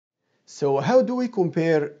So how do we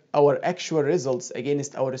compare our actual results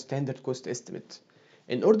against our standard cost estimate?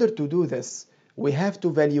 In order to do this, we have to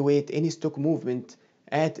evaluate any stock movement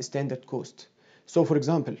at standard cost. So for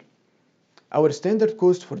example, our standard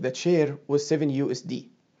cost for the chair was 7 USD,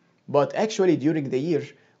 but actually during the year,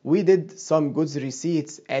 we did some goods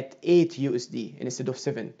receipts at 8 USD instead of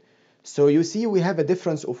 7. So you see we have a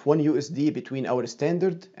difference of 1 USD between our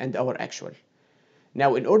standard and our actual.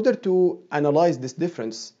 Now in order to analyze this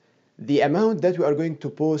difference, the amount that we are going to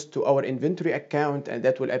post to our inventory account and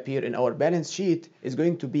that will appear in our balance sheet is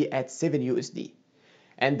going to be at 7 USD.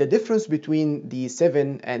 And the difference between the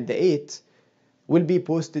 7 and the 8 will be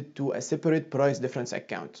posted to a separate price difference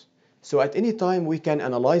account. So at any time we can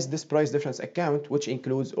analyze this price difference account, which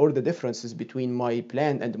includes all the differences between my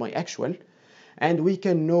plan and my actual, and we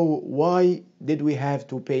can know why did we have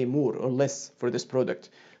to pay more or less for this product.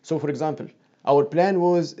 So for example, our plan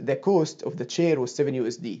was the cost of the chair was 7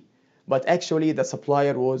 USD, but actually the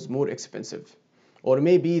supplier was more expensive. Or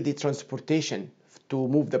maybe the transportation to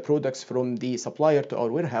move the products from the supplier to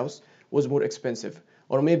our warehouse was more expensive.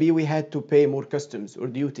 Or maybe we had to pay more customs or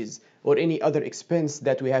duties or any other expense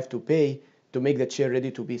that we have to pay to make the chair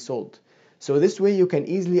ready to be sold. So this way you can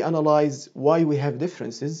easily analyze why we have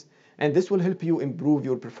differences, and this will help you improve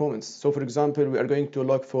your performance. So for example, we are going to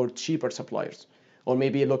look for cheaper suppliers or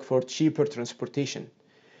maybe look for cheaper transportation.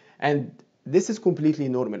 And this is completely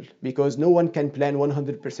normal because no one can plan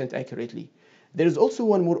 100% accurately. There is also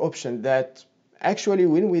one more option that actually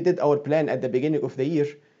when we did our plan at the beginning of the year,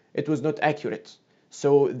 it was not accurate.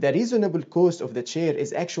 So the reasonable cost of the chair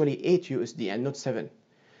is actually 8 USD and not 7.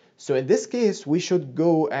 So in this case, we should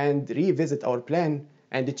go and revisit our plan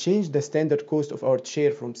and change the standard cost of our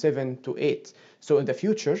chair from 7 to 8. So in the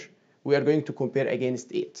future, we are going to compare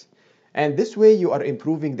against 8. And this way you are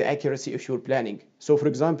improving the accuracy of your planning. So for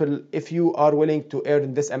example, if you are willing to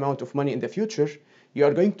earn this amount of money in the future, you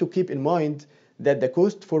are going to keep in mind that the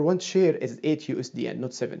cost for one share is 8 USD and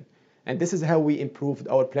not 7. And this is how we improved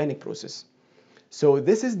our planning process. So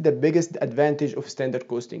this is the biggest advantage of standard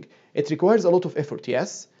costing. It requires a lot of effort,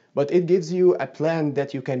 yes, but it gives you a plan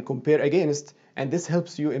that you can compare against, and this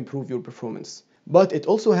helps you improve your performance. But it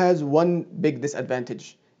also has one big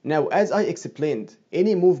disadvantage. Now, as I explained,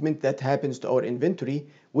 any movement that happens to our inventory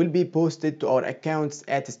will be posted to our accounts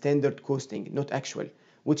at standard costing, not actual,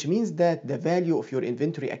 which means that the value of your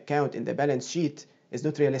inventory account in the balance sheet is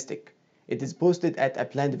not realistic. It is posted at a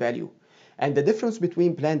planned value. And the difference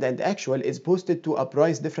between planned and actual is posted to a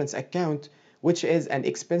price difference account, which is an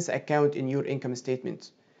expense account in your income statement.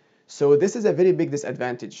 So this is a very big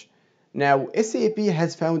disadvantage. Now, SAP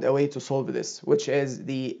has found a way to solve this, which is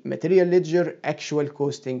the material ledger actual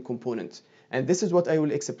costing component. And this is what I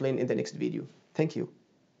will explain in the next video. Thank you.